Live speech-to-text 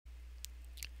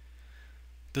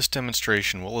This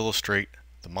demonstration will illustrate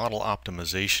the model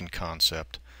optimization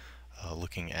concept,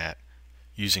 looking at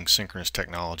using synchronous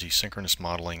technology, synchronous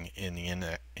modeling in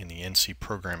the NC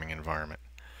programming environment.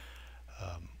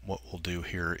 What we'll do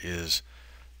here is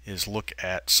look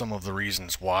at some of the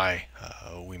reasons why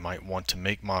we might want to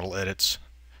make model edits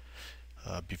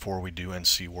before we do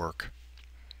NC work,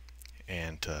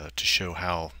 and to show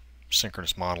how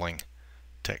synchronous modeling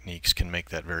techniques can make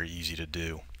that very easy to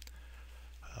do.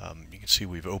 You can see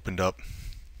we've opened up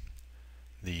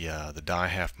the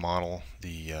die-half model.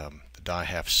 The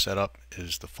die-half setup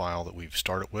is the file that we've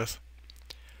started with.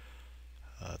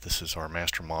 This is our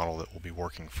master model that we'll be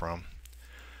working from.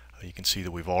 You can see that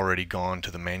we've already gone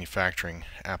to the manufacturing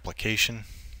application,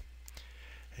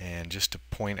 and just to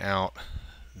point out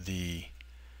the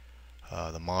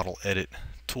model edit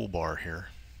toolbar here,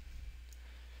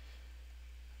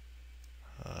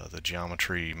 the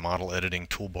geometry model editing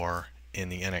toolbar in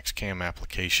the NXCAM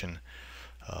application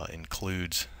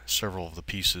includes several of the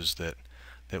pieces that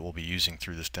we'll be using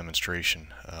through this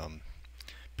demonstration.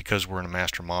 Because we're in a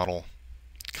master model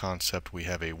concept, we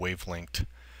have a wavelength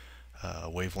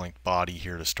body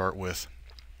here to start with.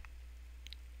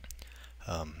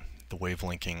 The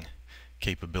wavelinking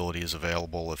capability is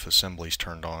available if assembly is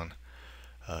turned on.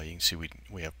 You can see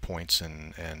we have points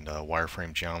and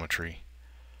wireframe geometry.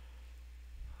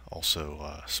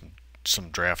 Also, some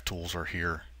draft tools are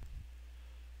here.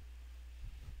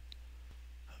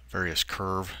 Various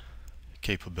curve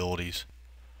capabilities.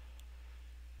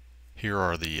 Here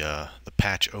are the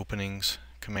patch openings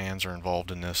commands are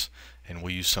involved in this, and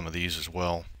we'll use some of these as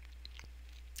well.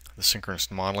 The synchronous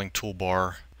modeling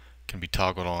toolbar can be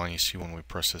toggled on. You see when we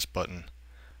press this button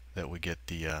that we get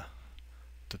the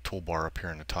toolbar up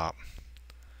here in the top.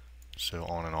 So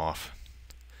on and off,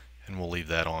 and we'll leave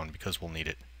that on because we'll need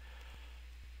it.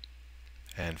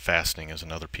 And fastening is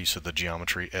another piece of the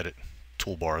geometry edit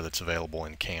toolbar that's available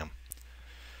in CAM.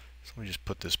 So let me just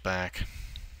put this back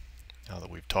now that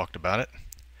we've talked about it,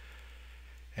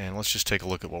 and let's just take a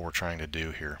look at what we're trying to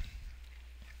do here.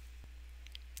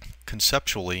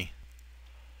 Conceptually,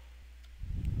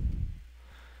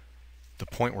 the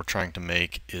point we're trying to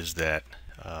make is that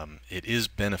it is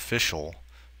beneficial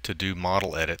to do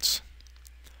model edits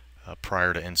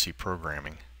prior to NC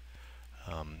programming.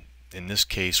 In this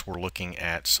case, we're looking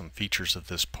at some features of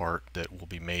this part that will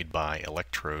be made by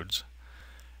electrodes,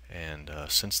 and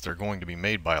since they're going to be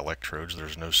made by electrodes,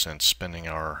 there's no sense spending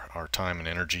our time and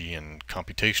energy and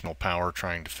computational power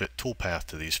trying to fit toolpath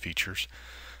to these features,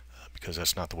 because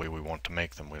that's not the way we want to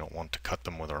make them. We don't want to cut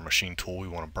them with our machine tool. We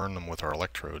want to burn them with our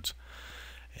electrodes.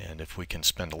 And if we can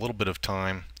spend a little bit of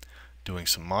time doing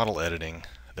some model editing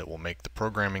that will make the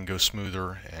programming go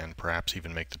smoother and perhaps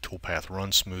even make the toolpath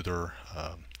run smoother,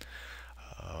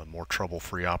 more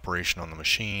trouble-free operation on the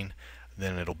machine,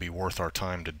 then it'll be worth our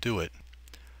time to do it.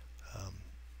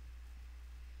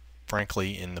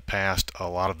 Frankly, in the past, a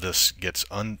lot of this gets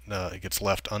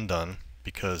left undone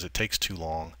because it takes too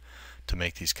long to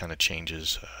make these kind of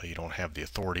changes. You don't have the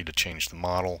authority to change the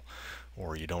model,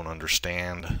 or you don't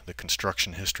understand the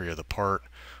construction history of the part,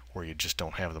 or you just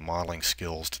don't have the modeling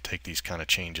skills to take these kind of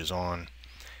changes on,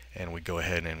 and we go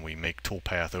ahead and we make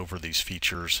toolpath over these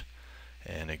features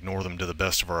and ignore them to the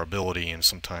best of our ability, and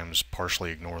sometimes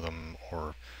partially ignore them,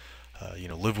 or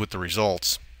live with the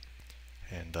results.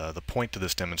 And the point to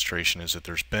this demonstration is that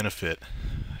there's benefit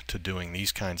to doing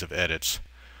these kinds of edits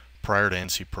prior to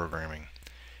NC programming,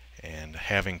 and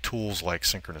having tools like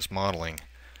synchronous modeling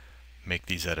make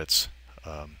these edits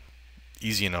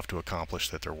easy enough to accomplish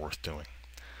that they're worth doing.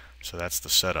 So that's the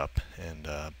setup, and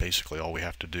basically all we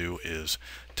have to do is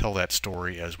tell that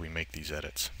story as we make these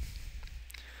edits.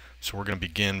 So we're going to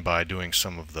begin by doing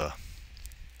some of the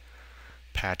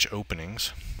patch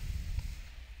openings.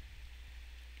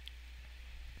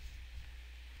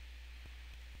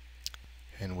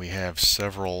 And we have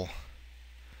several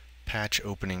patch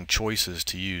opening choices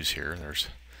to use here. There's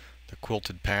the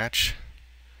quilted patch,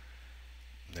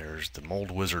 there's the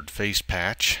Mold Wizard face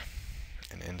patch,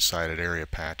 an insided area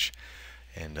patch,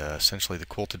 and essentially the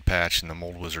quilted patch and the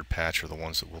Mold Wizard patch are the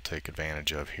ones that we'll take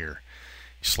advantage of here.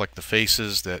 You select the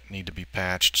faces that need to be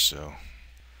patched, so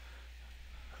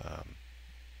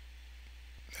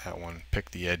that one, pick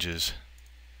the edges,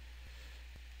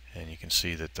 and you can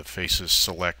see that the faces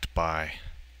select by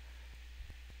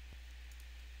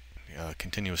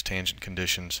continuous tangent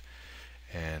conditions,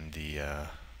 and the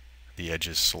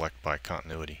edges select by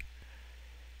continuity.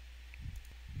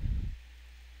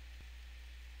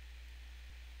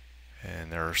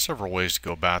 And there are several ways to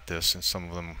go about this, and some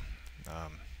of them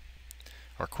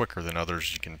are quicker than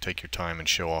others. You can take your time and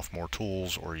show off more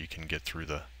tools, or you can get through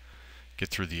the get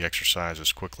through the exercise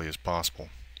as quickly as possible,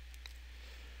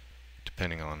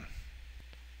 depending on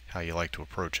how you like to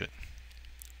approach it.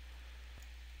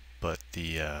 But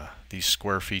these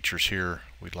square features here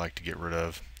we'd like to get rid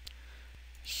of,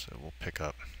 so we'll pick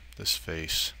up this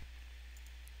face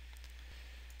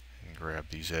and grab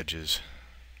these edges.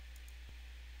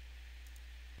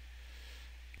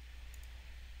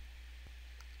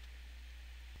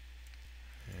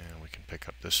 And we can pick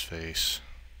up this face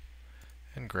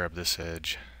and grab this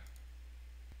edge.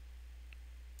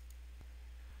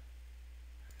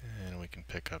 And we can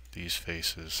pick up these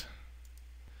faces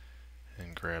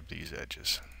and grab these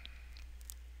edges.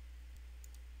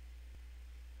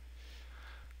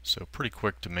 So pretty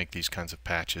quick to make these kinds of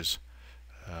patches.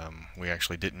 We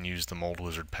actually didn't use the Mold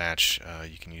Wizard patch.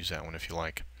 You can use that one if you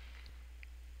like.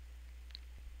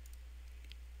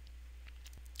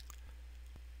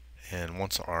 And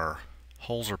once our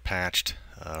holes are patched,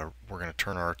 we're going to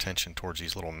turn our attention towards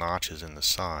these little notches in the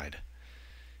side.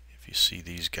 If you see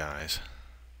these guys,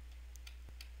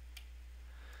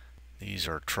 these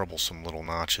are troublesome little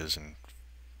notches, and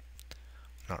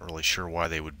I'm not really sure why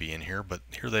they would be in here, but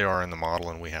here they are in the model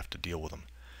and we have to deal with them.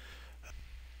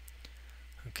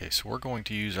 Okay, so we're going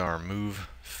to use our move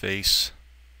face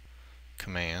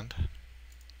command,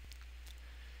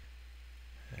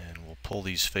 and we'll pull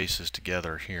these faces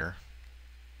together here.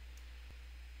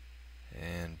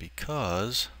 And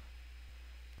because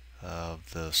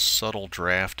of the subtle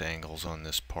draft angles on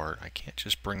this part, I can't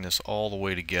just bring this all the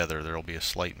way together. There will be a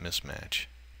slight mismatch.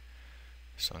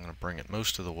 So I'm going to bring it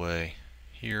most of the way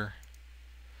here,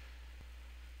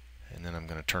 and then I'm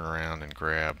going to turn around and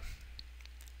grab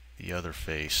the other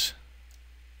face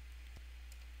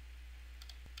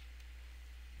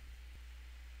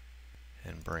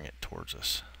and bring it towards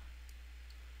us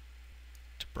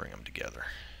to bring them together.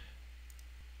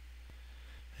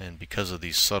 And because of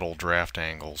these subtle draft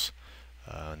angles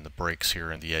and the breaks here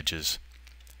and the edges,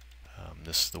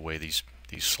 this is the way these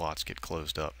slots get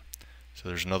closed up. So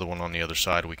there's another one on the other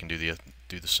side we can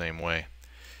do the same way.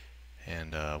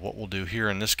 And what we'll do here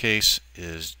in this case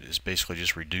is basically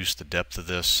just reduce the depth of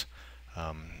this.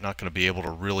 Not going to be able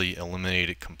to really eliminate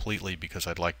it completely because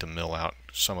I'd like to mill out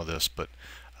some of this, but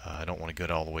I don't want to get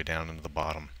all the way down into the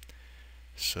bottom.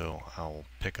 So I'll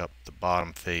pick up the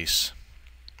bottom face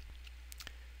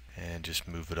and just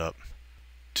move it up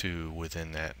to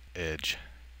within that edge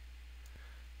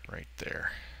right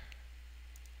there.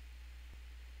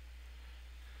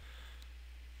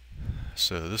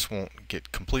 So this won't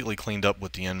get completely cleaned up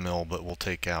with the end mill, but we'll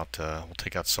take out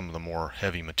some of the more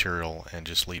heavy material and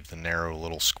just leave the narrow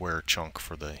little square chunk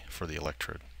for the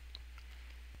electrode.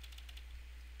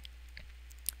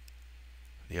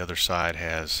 The other side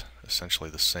has essentially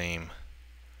the same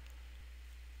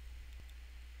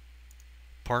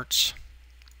parts,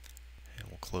 and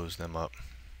we'll close them up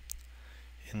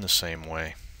in the same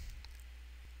way.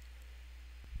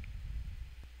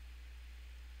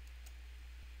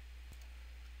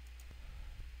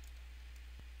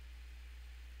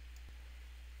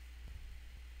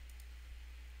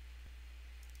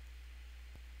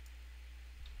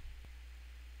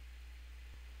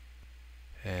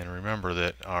 And remember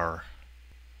that our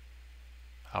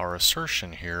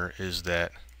assertion here is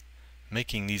that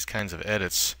making these kinds of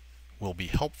edits will be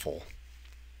helpful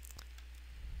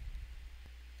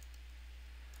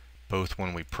both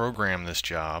when we program this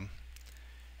job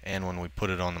and when we put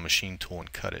it on the machine tool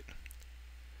and cut it.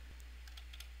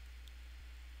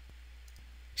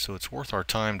 So it's worth our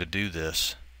time to do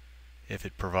this if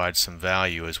it provides some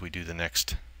value as we do the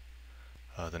next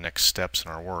steps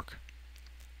in our work.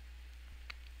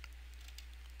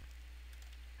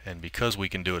 And because we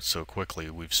can do it so quickly,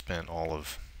 we've spent all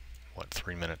of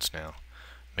 3 minutes now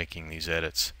making these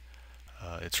edits.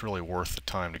 It's really worth the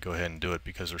time to go ahead and do it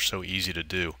because they're so easy to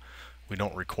do. We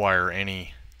don't require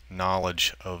any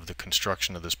knowledge of the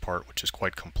construction of this part, which is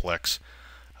quite complex.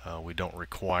 We don't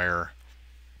require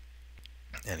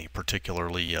any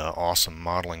particularly awesome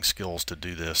modeling skills to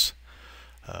do this.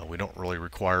 We don't really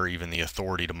require even the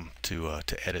authority to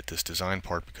edit this design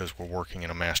part because we're working in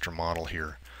a master model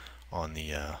here on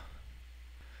the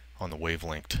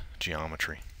wavelength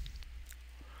geometry.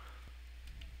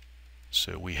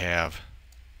 So we have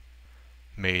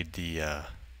made the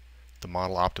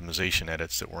model optimization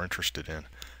edits that we're interested in.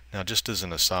 Now, just as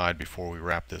an aside before we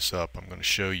wrap this up, I'm going to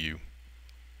show you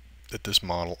that this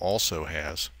model also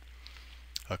has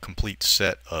a complete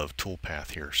set of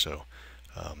toolpath here. So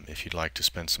if you'd like to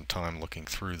spend some time looking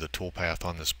through the toolpath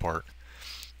on this part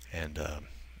and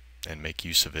make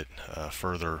use of it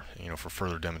further, for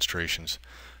further demonstrations,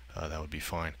 that would be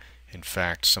fine. In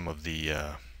fact, some of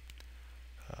the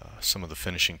some of the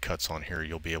finishing cuts on here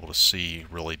you'll be able to see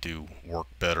really do work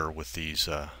better with these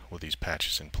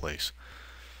patches in place.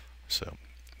 So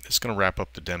it's going to wrap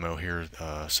up the demo here.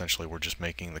 Essentially, we're just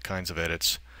making the kinds of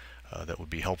edits that would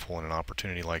be helpful in an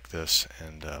opportunity like this,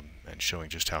 and showing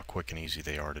just how quick and easy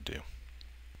they are to do.